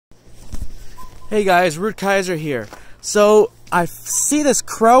Hey guys, Rude Kaiser here. So, I see this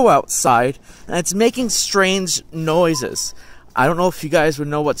crow outside, and it's making strange noises. I don't know if you guys would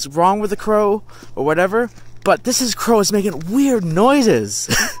know what's wrong with the crow, or whatever, but this crow is making weird noises.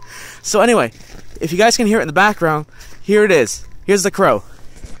 So anyway, if you guys can hear it in the background, here it is. Here's the crow.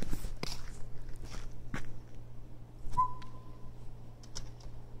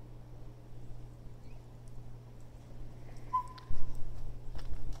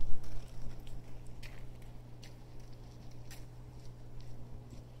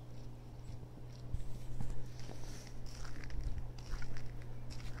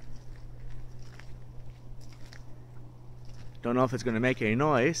 Don't know if it's going to make any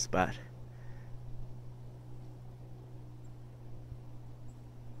noise, but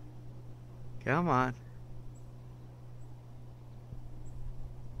come on.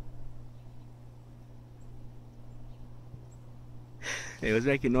 It was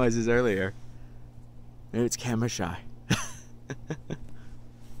making noises earlier. Maybe it's camera shy.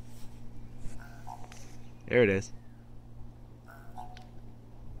 There it is.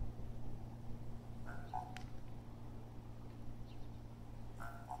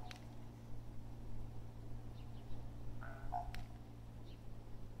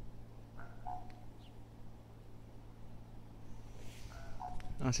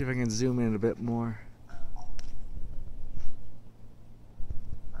 I'll see if I can zoom in a bit more.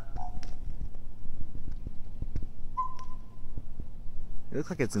 It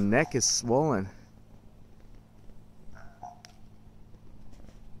looks like its neck is swollen.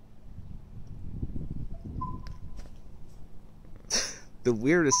 The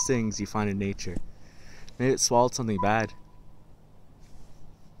weirdest things you find in nature. Maybe it swallowed something bad.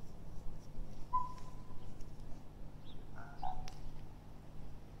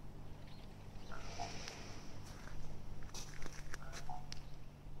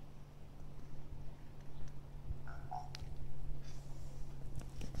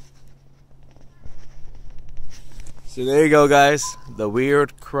 So there you go, guys. The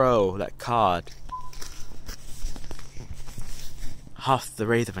weird crow that cawed. Hoff the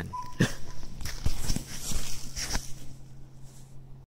Raven.